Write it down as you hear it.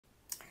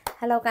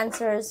Hello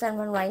Cancer, Sun,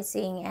 Moon,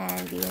 Rising,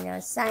 and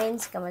Venus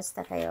signs.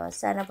 Kamusta kayo?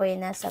 Sana po yun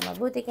nasa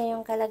mabuti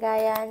kayong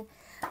kalagayan.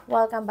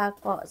 Welcome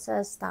back po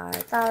sa Star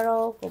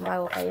Tarot. Kung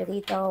bago kayo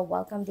rito,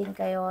 welcome din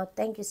kayo.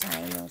 Thank you sa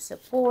inyong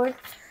support.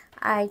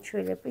 I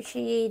truly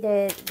appreciate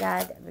it.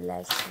 God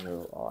bless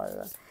you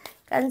all.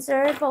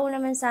 Cancer, pauna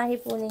mensahe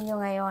po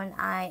ninyo ngayon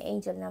ay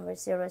angel number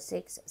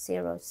 0606.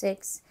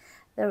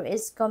 There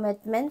is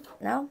commitment,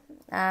 no?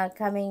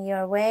 Coming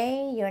your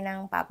way. Yun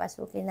ang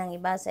papasukin ng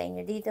iba sa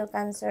inyo dito,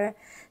 Cancer.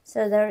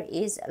 So there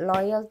is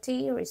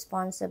loyalty,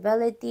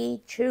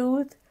 responsibility,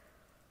 truth,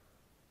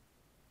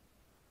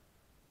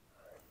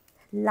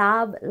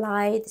 love,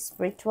 light,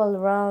 spiritual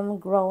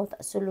realm, growth,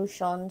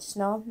 solutions,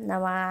 no?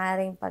 Na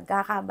maaaring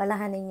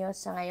pagkakabalahan ninyo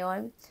sa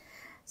ngayon.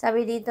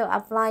 Sabi dito,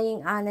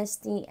 applying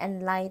honesty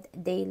and light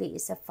daily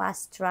is a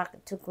fast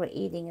track to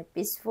creating a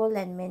peaceful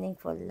and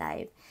meaningful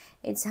life.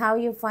 It's how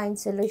you find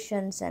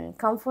solutions and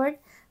comfort,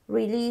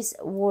 release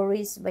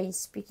worries by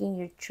speaking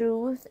your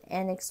truth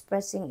and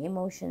expressing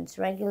emotions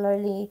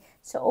regularly.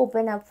 So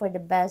open up for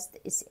the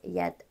best is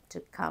yet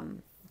to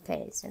come.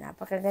 Okay, so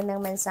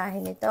napakagandang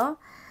mensahe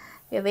nito.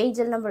 We have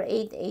angel number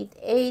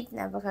 888.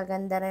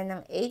 Napakaganda rin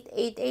ng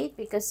 888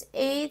 because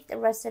 8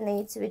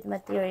 resonates with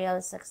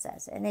material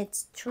success. And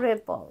it's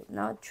triple,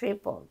 no?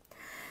 Triple.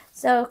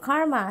 So,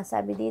 karma,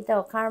 sabi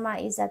dito,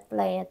 karma is at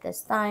play at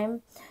this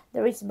time.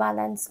 There is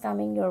balance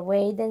coming your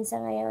way din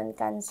sa ngayon,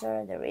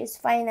 Cancer. There is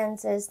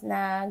finances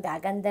na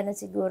gaganda na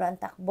siguro ang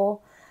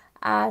takbo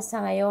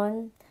sa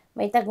ngayon.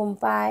 May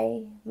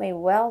tagumpay, may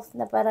wealth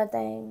na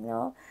parating,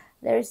 no?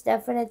 There is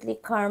definitely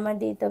karma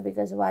dito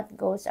because what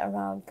goes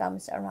around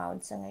comes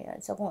around sa ngayon.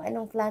 So, kung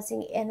anong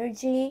klaseng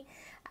energy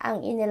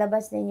ang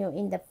inilabas ninyo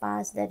in the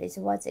past, that is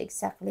what's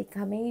exactly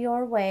coming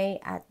your way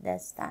at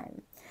this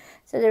time.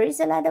 So, there is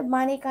a lot of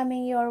money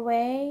coming your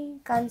way,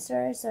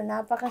 Cancer. So,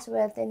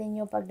 napakaswerte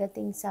ninyo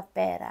pagdating sa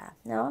pera,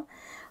 no?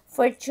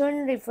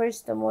 Fortune refers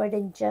to more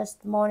than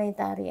just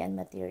monetary and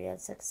material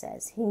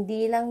success.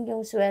 Hindi lang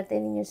yung swerte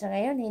ninyo sa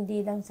ngayon,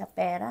 hindi lang sa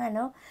pera,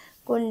 no?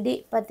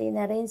 Kundi pati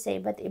na rin sa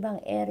iba't ibang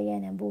area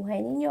ng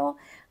buhay ninyo.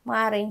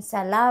 Maaaring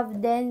sa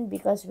love din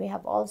because we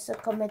have also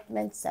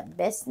commitment sa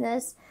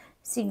business.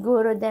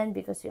 Siguro din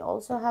because we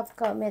also have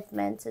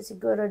commitment. So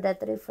siguro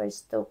that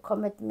refers to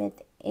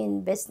commitment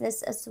in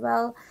business as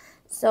well.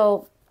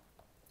 So,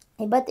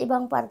 iba't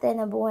ibang parte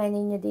ng buhay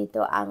ninyo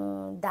dito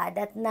ang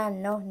dadatnan,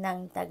 no,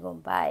 ng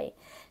tagumpay.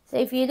 So,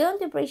 if you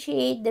don't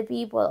appreciate the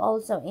people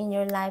also in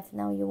your life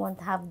now, you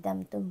won't have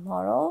them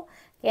tomorrow.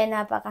 Kaya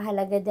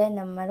napakahalaga din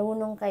na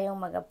marunong kayong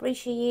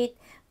mag-appreciate,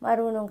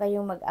 marunong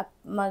kayong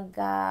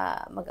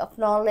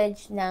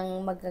mag-acknowledge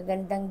ng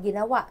magagandang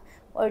ginawa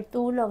or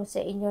tulong sa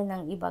inyo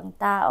ng ibang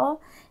tao.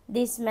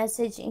 This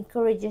message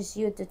encourages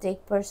you to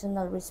take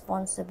personal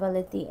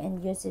responsibility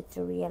and use it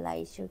to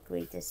realize your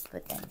greatest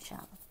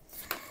potential.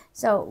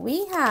 So,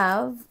 we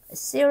have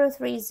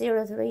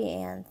 0303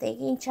 and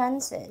taking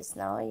chances,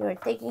 no? You're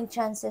taking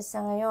chances sa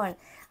ngayon.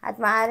 At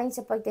maaaring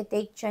sa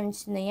pagte-take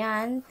chance na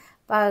yan,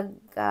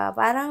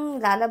 parang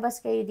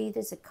lalabas kayo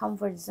dito sa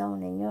comfort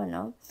zone ninyo,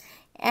 no?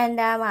 And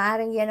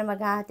maaaring yan na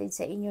maghahatid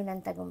sa inyo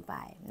ng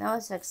tagumpay,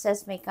 no?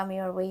 Success may come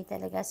your way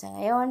talaga sa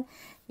ngayon.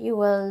 You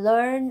will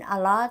learn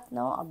a lot,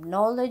 no? Of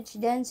knowledge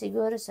din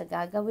siguro sa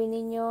gagawin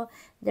ninyo.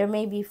 There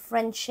may be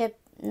friendship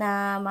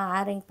na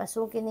maaaring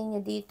pasukin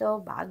ninyo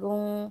dito,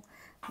 bagong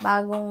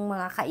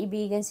mga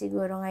kaibigan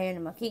siguro ngayon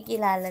na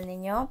makikilala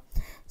ninyo.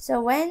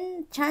 So,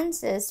 when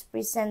chances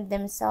present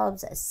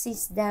themselves,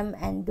 seize them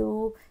and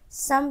do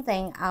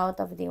something out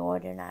of the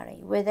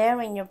ordinary.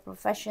 Whether in your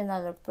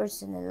professional or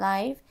personal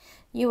life,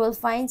 you will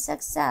find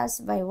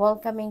success by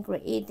welcoming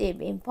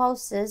creative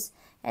impulses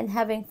and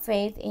having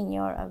faith in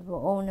your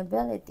own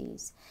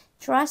abilities.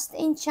 Trust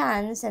in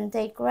chance and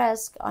take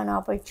risk on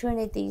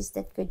opportunities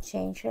that could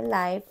change your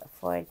life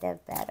for the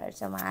better.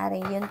 So,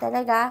 maaaring yun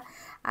talaga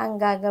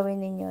ang gagawin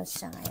ninyo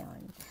sa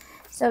ngayon.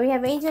 So, we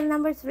have angel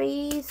number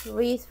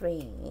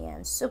 333.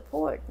 And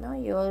support, no?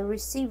 You will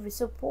receive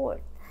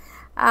support.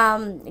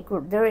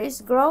 There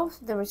is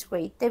growth, there is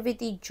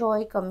creativity,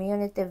 joy,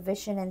 community,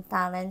 vision, and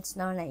talents,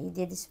 no, na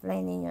i-display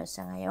ninyo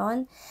sa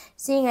ngayon.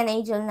 Seeing an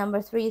angel number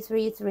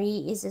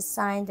 333 is a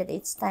sign that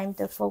it's time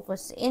to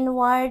focus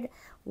inward,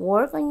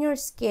 work on your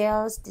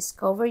skills,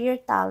 discover your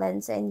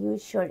talents, and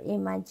use your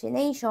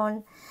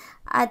imagination.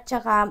 At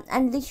saka,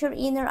 unleash your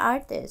inner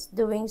artist.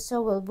 Doing so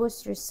will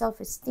boost your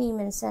self-esteem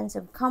and sense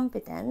of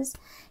competence.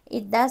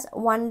 It does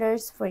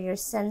wonders for your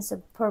sense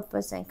of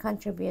purpose and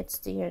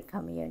contributes to your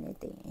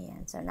community.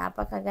 Ayan. So,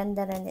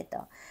 napakaganda rin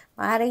ito.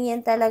 Maaaring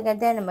yan talaga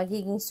din na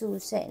magiging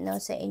susi,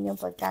 no, sa inyong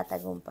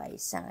pagtatagumpay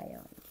sa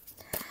ngayon.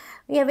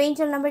 We have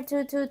angel number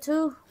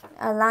 222.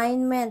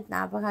 Alignment.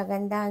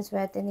 Napakaganda ang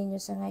swerte ninyo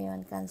sa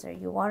ngayon, Cancer.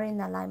 You are in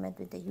alignment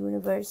with the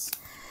universe.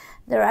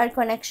 There are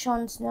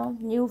connections, no?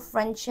 New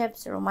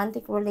friendships,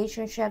 romantic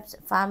relationships,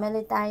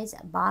 family ties,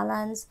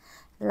 balance,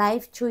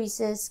 life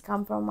choices,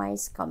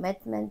 compromise,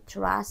 commitment,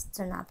 trust.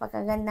 So,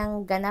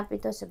 napakagandang ganap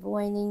ito sa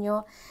buhay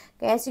ninyo.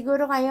 Kaya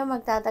siguro kayo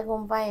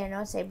magtatagumpay,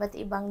 ano, sa iba't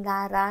ibang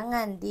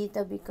larangan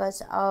dito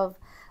because of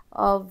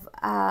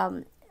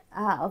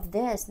of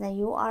this, na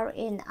you are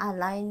in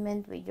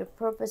alignment with your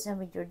purpose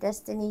and with your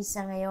destiny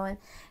sa ngayon.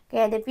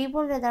 Kaya the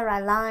people that are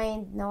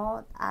aligned,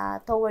 no,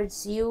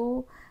 towards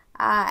you,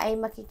 ay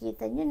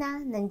makikita nyo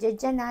na, nandiyan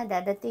dyan na,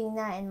 dadating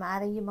na, and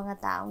maaaring yung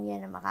mga taong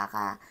yan na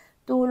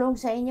makakatulong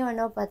sa inyo,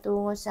 no,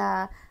 patungo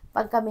sa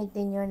pagkamit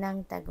ninyo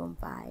ng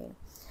tagumpay.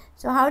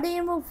 So how do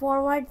you move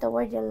forward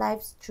toward your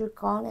life's true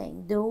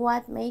calling? Do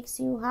what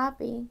makes you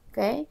happy,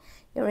 okay?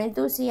 Your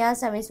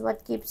enthusiasm is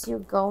what keeps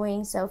you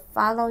going, so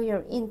follow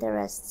your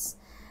interests.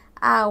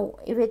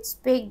 If it's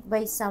picked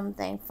by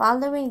something,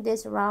 following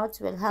these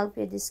routes will help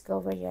you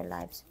discover your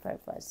life's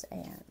purpose.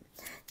 Ayan.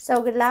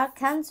 So good luck,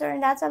 Cancer,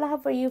 and that's all I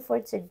have for you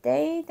for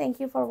today. Thank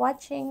you for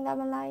watching. Love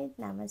and light.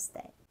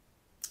 Namaste.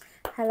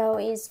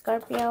 Hello,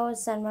 Scorpio,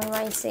 Sun, Moon,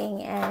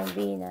 Rising, and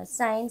Venus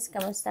signs.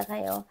 Kamusta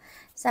kayo?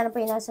 Sana po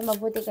nasa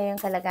mabuti kayong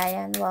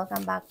kalagayan.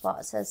 Welcome back po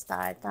sa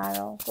Star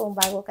Tarot. Kung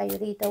bago kayo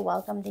rito,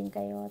 welcome din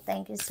kayo.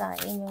 Thank you sa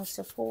inyong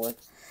support.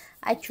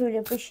 I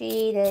truly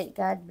appreciate it.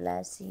 God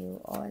bless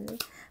you all.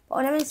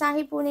 Pauna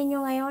mensahe po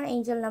ninyo ngayon,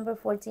 angel number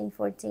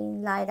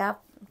 1414, light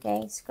up.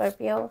 Okay,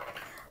 Scorpio.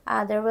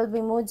 There will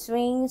be mood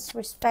swings,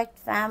 respect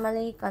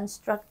family,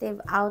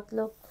 constructive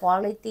outlook,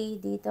 quality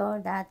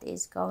dito that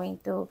is going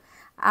to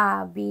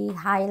be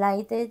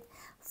highlighted.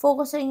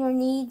 Focus on your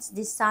needs,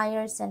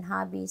 desires, and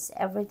hobbies.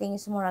 Everything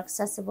is more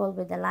accessible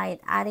with a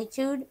light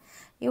attitude.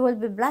 You will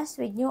be blessed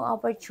with new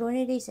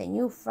opportunities, a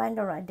new friend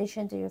or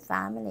addition to your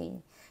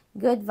family.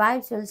 Good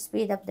vibes will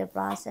speed up the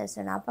process.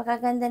 So,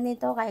 napakaganda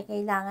nito. Kaya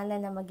kailangan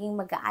lang na maging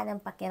magaan ang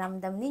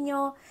pakiramdam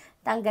ninyo.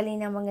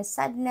 Tanggalin ang mga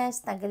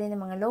sadness, tanggalin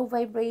ang mga low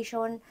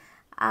vibration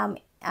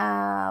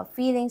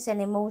feelings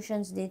and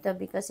emotions dito,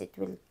 because it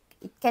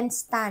can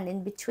stand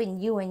in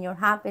between you and your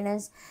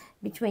happiness,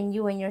 between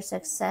you and your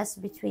success,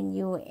 between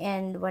you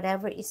and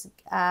whatever is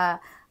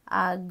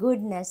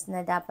goodness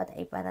na dapat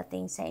ay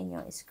parating sa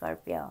inyo,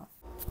 Scorpio.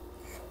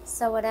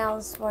 So what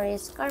else for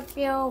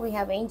Scorpio? We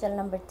have angel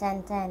number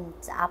 1010.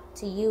 It's up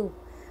to you.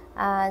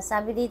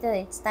 Sabi dito,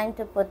 it's time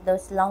to put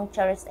those long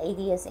cherished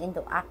ideas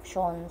into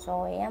action.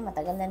 So yeah,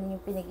 matagal na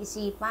ninyong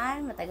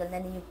pinag-isipan, matagal na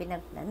ninyong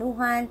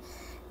pinagplanuhan.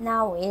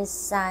 Now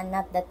is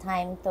not the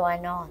time to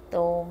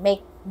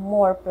make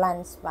more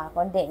plans pa,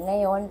 kundi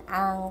ngayon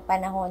ang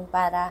panahon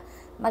para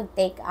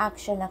mag-take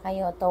action na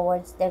kayo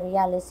towards the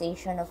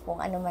realization of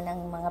kung ano man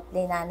ang mga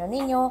plinano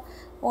ninyo,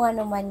 kung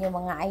ano man yung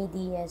mga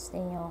ideas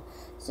ninyo.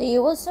 So you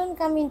will soon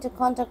come into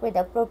contact with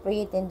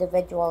appropriate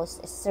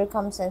individuals,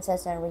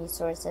 circumstances, and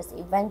resources.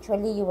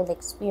 Eventually, you will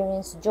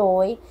experience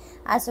joy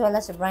as well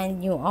as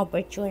brand new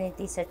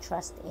opportunities, so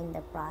trust in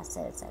the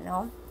process,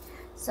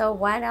 So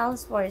what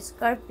else for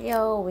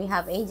Scorpio? We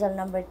have angel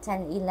number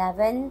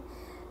 1011.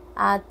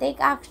 Take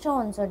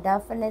action. So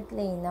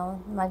definitely,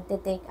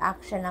 magte-take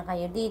action na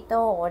kayo dito,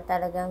 or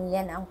talagang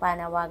yan ang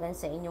panawagan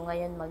sa inyo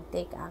ngayon,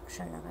 mag-take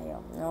action na kayo.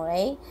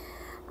 Okay?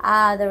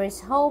 There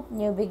is hope,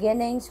 new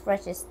beginnings,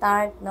 fresh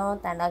start,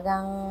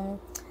 talagang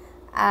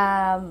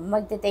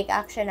magte-take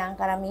action na ang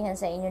karamihan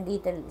sa inyo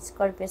dito,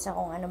 Scorpio, sa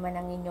kung ano man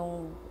ang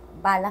inyong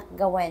balak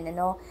gawin,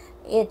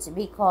 it's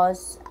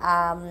because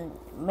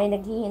may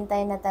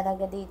naghihintay na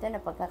talaga dito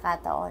na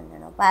pagkakataon,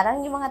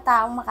 parang yung mga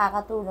taong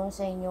makakatulong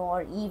sa inyo,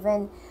 or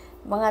even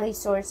mga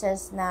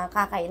resources na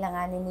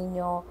kakailanganin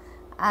ninyo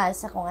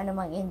sa kung ano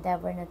mang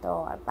endeavor na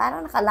to,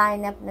 parang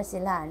naka-line up na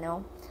sila,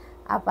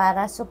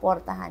 para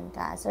suportahan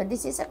ka. So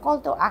this is a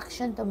call to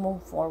action to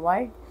move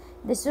forward.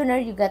 The sooner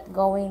you get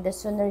going, the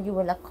sooner you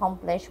will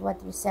accomplish what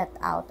you set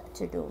out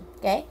to do.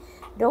 Okay?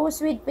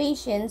 Those with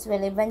patience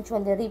will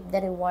eventually reap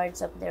the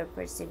rewards of their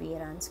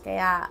perseverance.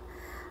 Kaya,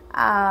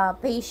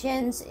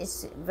 patience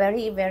is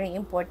very, very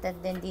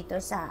important din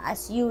dito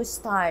as you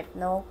start,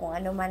 kung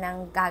ano man ang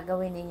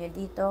gagawin ninyo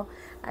dito,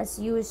 as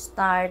you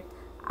start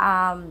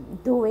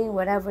doing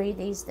whatever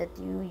it is that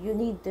you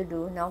need to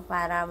do,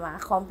 para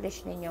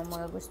ma-accomplish ninyo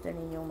mga gusto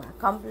ninyong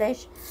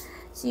ma-accomplish.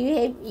 So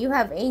you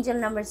have angel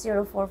number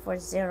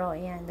 0440,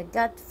 yan, the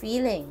gut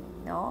feeling,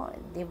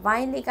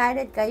 divinely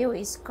guided kayo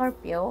is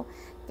Scorpio.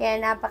 Kaya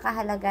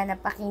napakahalaga na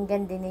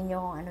pakinggan din ninyo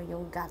kung ano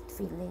yung gut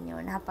feel ninyo.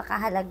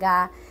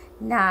 Napakahalaga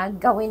na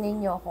gawin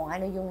ninyo kung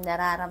ano yung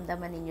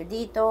nararamdaman ninyo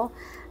dito.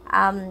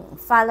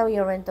 Follow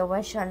your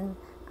intuition.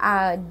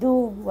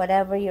 Do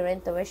whatever your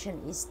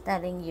intuition is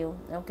telling you.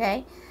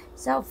 Okay?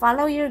 So,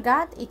 follow your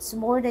gut. It's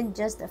more than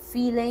just a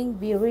feeling.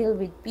 Be real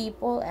with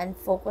people and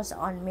focus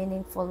on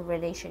meaningful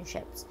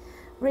relationships.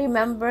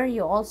 Remember,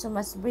 you also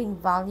must bring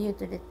value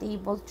to the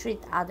table.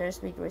 Treat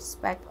others with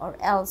respect, or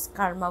else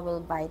karma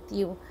will bite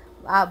your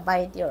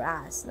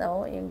ass,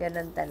 yung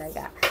ganun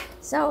talaga.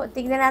 So,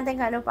 tignan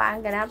natin kung ano pa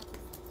ang ganap.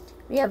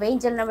 We have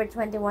angel number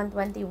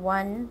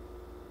 2121.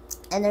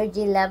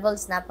 Energy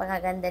levels,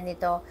 napakaganda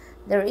nito.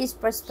 There is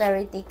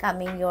prosperity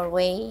coming your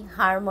way,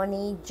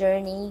 harmony,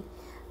 journey,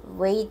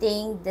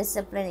 waiting,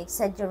 discipline,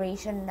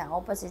 exaggeration. The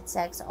opposite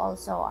sex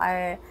also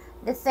are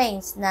the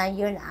things na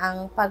yun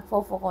ang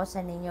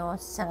pagpo-focusan ninyo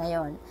sa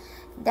ngayon.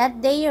 That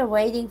day you're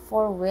waiting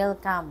for will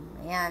come.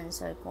 Ayan.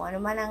 So, kung ano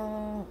man ang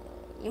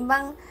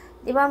ibang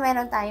Di ba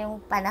meron tayong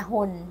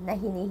panahon na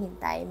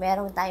hinihintay,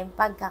 meron tayong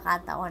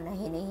pagkakataon na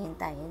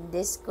hinihintay, and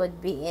this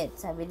could be it.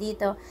 Sabi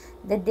dito,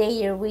 the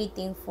day you're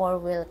waiting for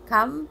will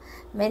come.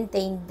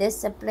 Maintain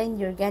discipline,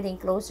 you're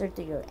getting closer to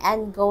your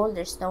end goal.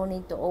 There's no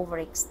need to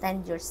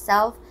overextend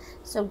yourself,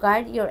 so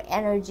guard your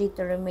energy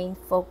to remain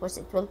focused.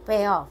 It will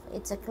pay off.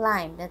 It's a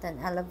climb, not an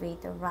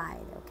elevator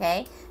ride.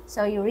 Okay,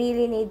 so you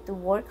really need to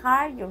work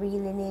hard, you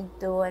really need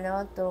to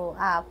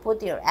put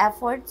your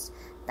efforts,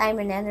 time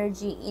and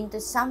energy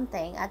into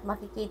something, at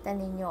makikita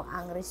ninyo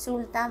ang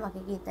resulta,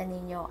 makikita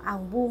ninyo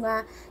ang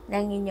bunga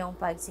ng inyong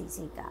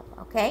pagsisikap.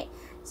 Okay?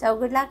 So,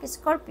 good luck,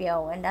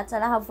 Scorpio, and that's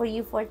all I have for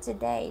you for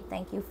today.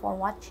 Thank you for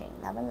watching.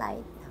 Love and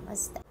light.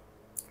 Namaste.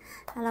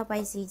 Hello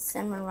Pisces,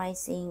 Sun, Moon,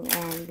 Rising,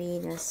 and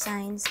Venus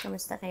signs.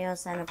 Kamusta kayo?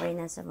 Sana po ay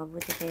nasa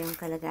mabuti kayong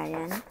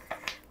kalagayan.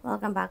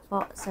 Welcome back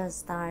po sa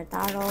Star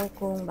Tarot.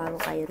 Kung bago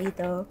kayo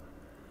rito,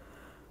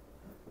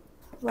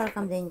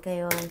 welcome din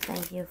kayo, and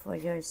thank you for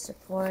your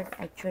support.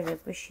 I truly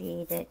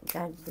appreciate it.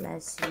 God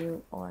bless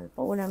you all.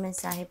 Paunang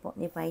mensahe po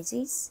ni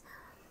Pisces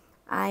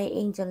ay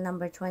angel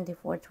number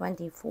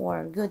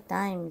 2424. Good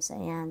times.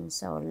 Ayan.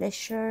 So,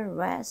 leisure,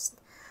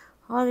 rest,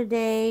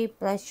 holiday,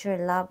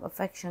 pleasure, love,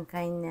 affection,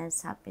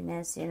 kindness,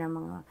 happiness. Yun ang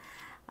mga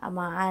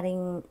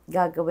maaaring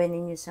gagawin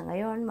ninyo sa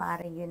ngayon.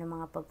 Maaaring yun ang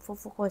mga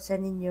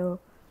pagfufukusan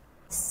ninyo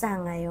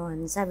sa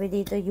ngayon. Sabi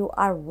dito, you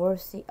are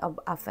worthy of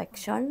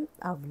affection,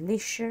 of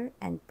leisure,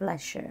 and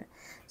pleasure.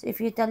 So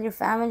if you tell your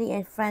family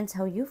and friends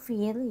how you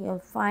feel, you'll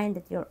find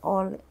that you're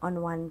all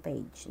on one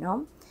page,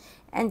 no?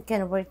 And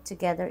can work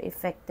together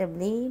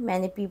effectively.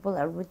 Many people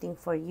are rooting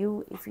for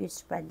you. If you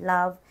spread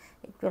love,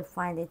 it will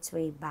find its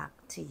way back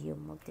to you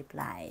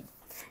multiplied.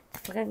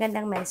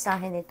 Magagandang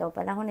mensahe nito.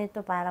 Panahon nito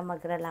para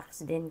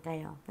mag-relax din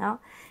kayo, no?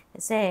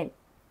 Kasi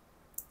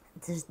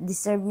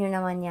deserve nyo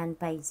naman yan,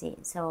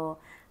 Pisces. So,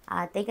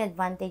 take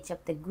advantage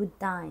of the good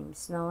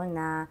times, no,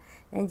 na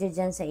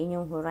nandiyan sa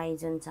inyong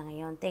horizon sa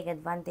ngayon. Take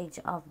advantage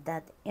of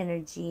that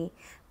energy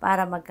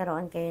para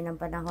magkaroon kayo ng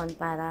panahon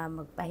para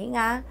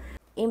magpahinga.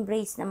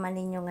 Embrace naman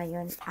ninyo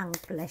ngayon ang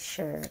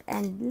pleasure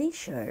and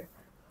leisure.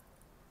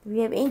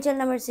 We have angel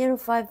number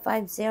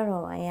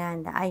 0550.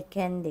 Ayan, the eye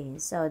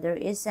candy. So, there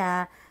is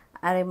a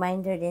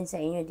reminder din sa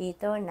inyo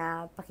dito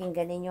na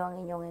pakinggan ninyo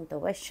ang inyong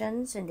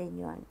intuition.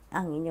 Sundin nyo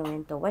ang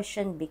inyong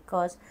intuition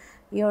because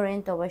your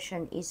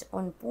intuition is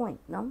on point,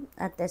 no?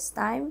 At this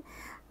time,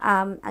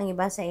 ang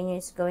iba sa inyo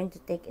is going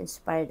to take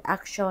inspired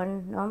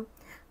action, no?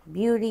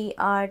 Beauty,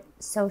 art,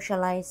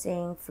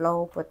 socializing,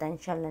 flow,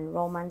 potential, and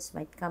romance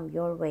might come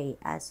your way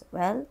as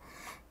well.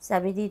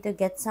 Sabi dito,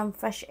 get some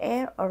fresh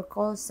air or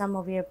call some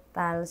of your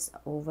pals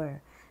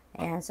over.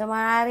 Ayan, so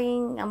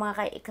maaaring ang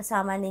mga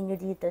kasama ninyo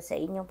dito sa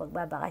inyong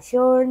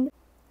pagbabakasyon,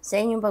 sa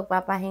inyong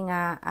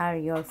pagpapahinga are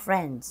your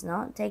friends,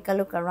 no? Take a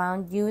look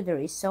around you. There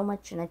is so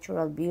much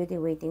natural beauty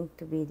waiting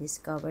to be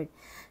discovered.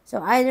 So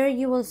either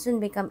you will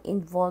soon become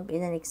involved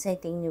in an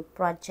exciting new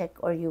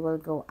project or you will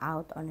go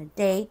out on a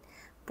date.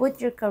 Put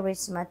your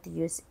charisma to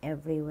use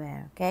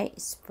everywhere, okay?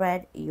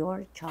 Spread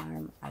your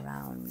charm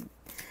around.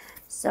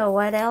 So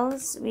what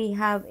else? We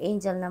have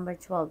angel number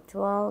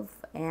 1212,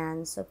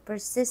 and so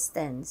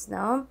persistence,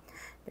 no?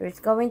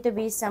 There's going to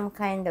be some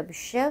kind of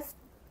shift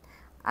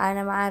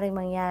na maaaring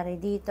mangyari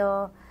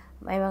dito.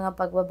 May mga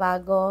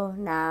pagbabago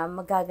na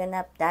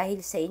magaganap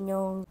dahil sa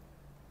inyong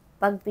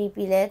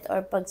pagpipilit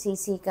or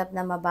pagsisikap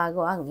na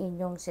mabago ang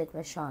inyong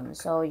sitwasyon.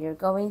 So you're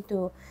going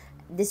to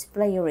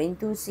display your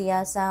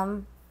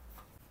enthusiasm,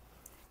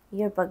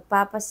 your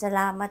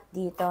pagpapasalamat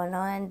dito,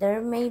 no? And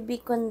there may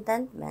be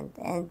contentment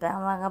and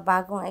mga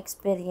bagong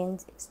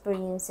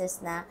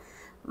experiences na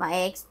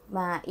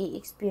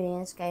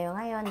ma-i-experience kayo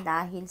ngayon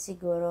dahil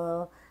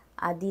siguro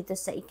dito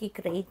sa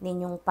i-create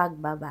ninyong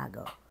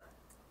pagbabago.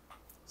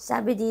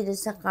 Sabi dito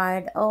sa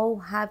card, oh,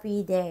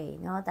 happy day,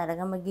 no?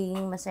 Talagang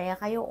magiging masaya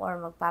kayo or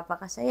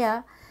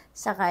magpapakasaya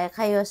sa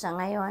kayo sa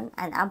ngayon.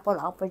 An ample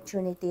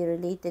opportunity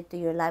related to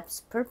your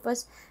life's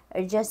purpose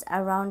are just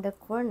around the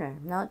corner,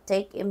 no?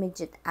 Take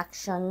immediate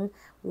action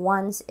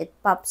once it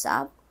pops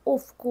up.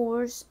 Of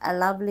course, a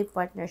lovely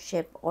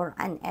partnership or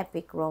an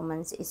epic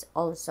romance is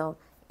also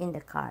in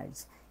the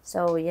cards.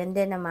 So, yan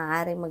din na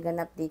maaaring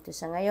maganap dito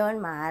sa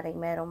ngayon. Maaaring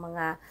merong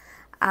mga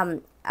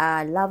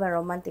love and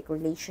romantic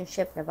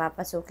relationship na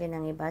papasukin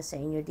ng iba sa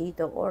inyo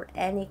dito, or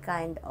any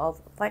kind of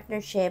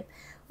partnership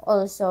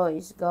also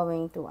is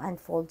going to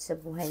unfold sa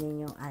buhay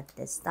ninyo at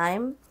this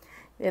time.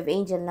 We have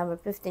angel number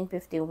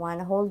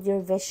 1551. Hold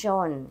your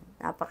vision.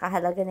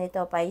 Napakahalaga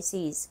nito,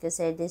 Pisces,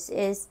 kasi this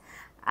is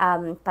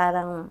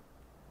parang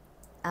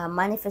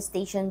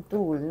manifestation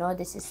tool, no?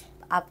 This is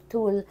a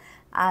tool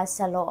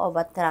sa law of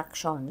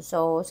attraction.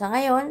 So, sa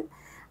ngayon,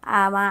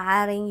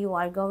 maaaring you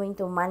are going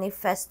to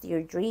manifest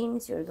your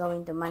dreams, you're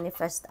going to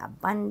manifest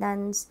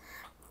abundance,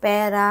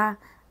 pera,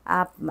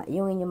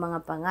 yung inyong mga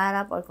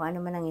pangarap or kung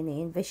ano man ang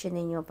ini-envision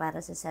ninyo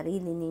para sa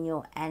sarili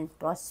ninyo, and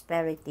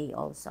prosperity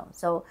also.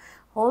 So,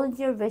 hold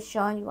your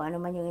vision, kung ano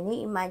man yung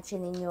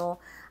ini-imagine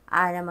ninyo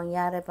na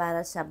mangyari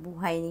para sa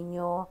buhay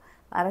ninyo,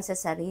 para sa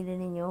sarili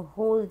ninyo,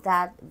 hold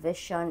that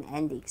vision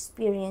and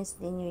experience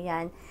ninyo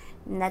yan.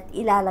 na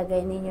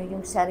ilalagay ninyo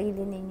yung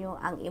sarili ninyo,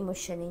 ang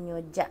emosyon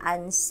ninyo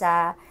dyan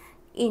sa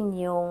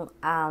inyong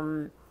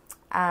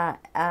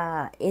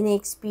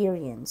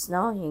inexperience,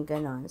 no? Yung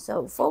ganon.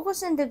 So,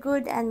 focus on the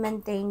good and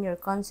maintain your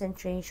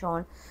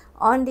concentration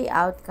on the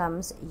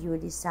outcomes you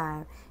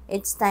desire.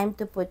 It's time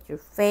to put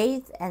your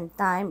faith and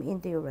time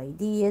into your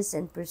ideas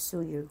and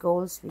pursue your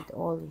goals with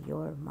all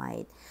your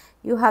might.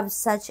 You have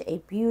such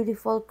a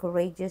beautiful,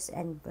 courageous,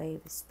 and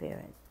brave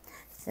spirit.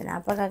 So,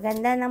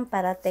 napakaganda ng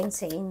parating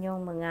sa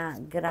inyong mga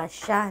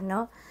grasya,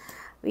 no?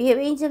 We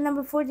have angel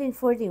number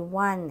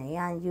 1441.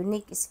 Ayan,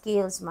 unique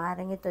skills.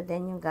 Maaaring ito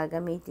din yung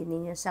gagamitin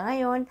ninyo sa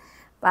ngayon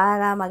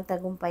para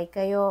magtagumpay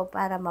kayo,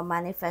 para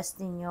ma-manifest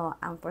ninyo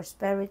ang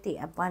prosperity,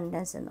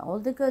 abundance, and all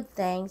the good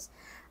things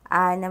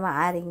na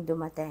maaaring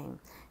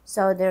dumating.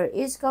 So, there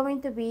is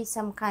going to be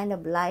some kind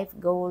of life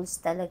goals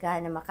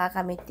talaga na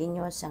makakamit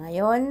ninyo sa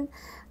ngayon.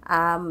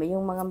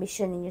 Yung mga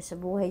mission ninyo sa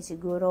buhay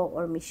siguro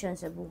or mission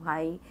sa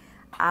buhay,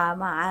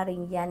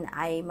 maaaring yan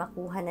ay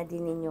makuha na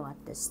din ninyo at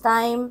this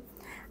time.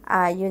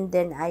 Yun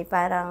din ay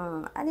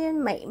parang, ano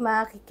yun, may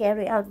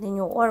maki-carry out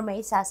ninyo or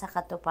may isa sa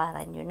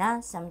katuparan nyo na,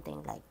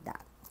 something like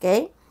that.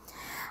 Okay?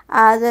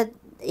 That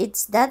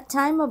it's that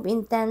time of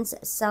intense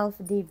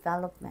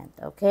self-development.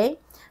 Okay?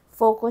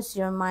 Focus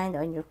your mind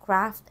on your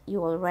craft.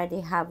 You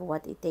already have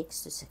what it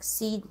takes to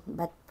succeed,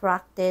 but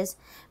practice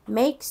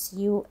makes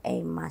you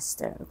a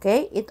master.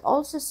 Okay? It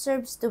also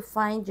serves to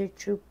find your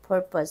true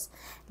purpose.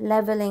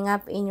 Leveling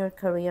up in your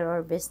career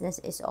or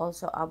business is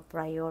also a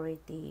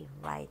priority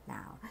right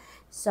now.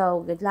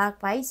 So, good luck,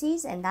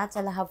 Pisces, and that's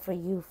all I have for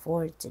you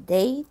for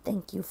today.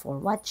 Thank you for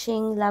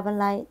watching. Love and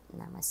light.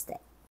 Namaste.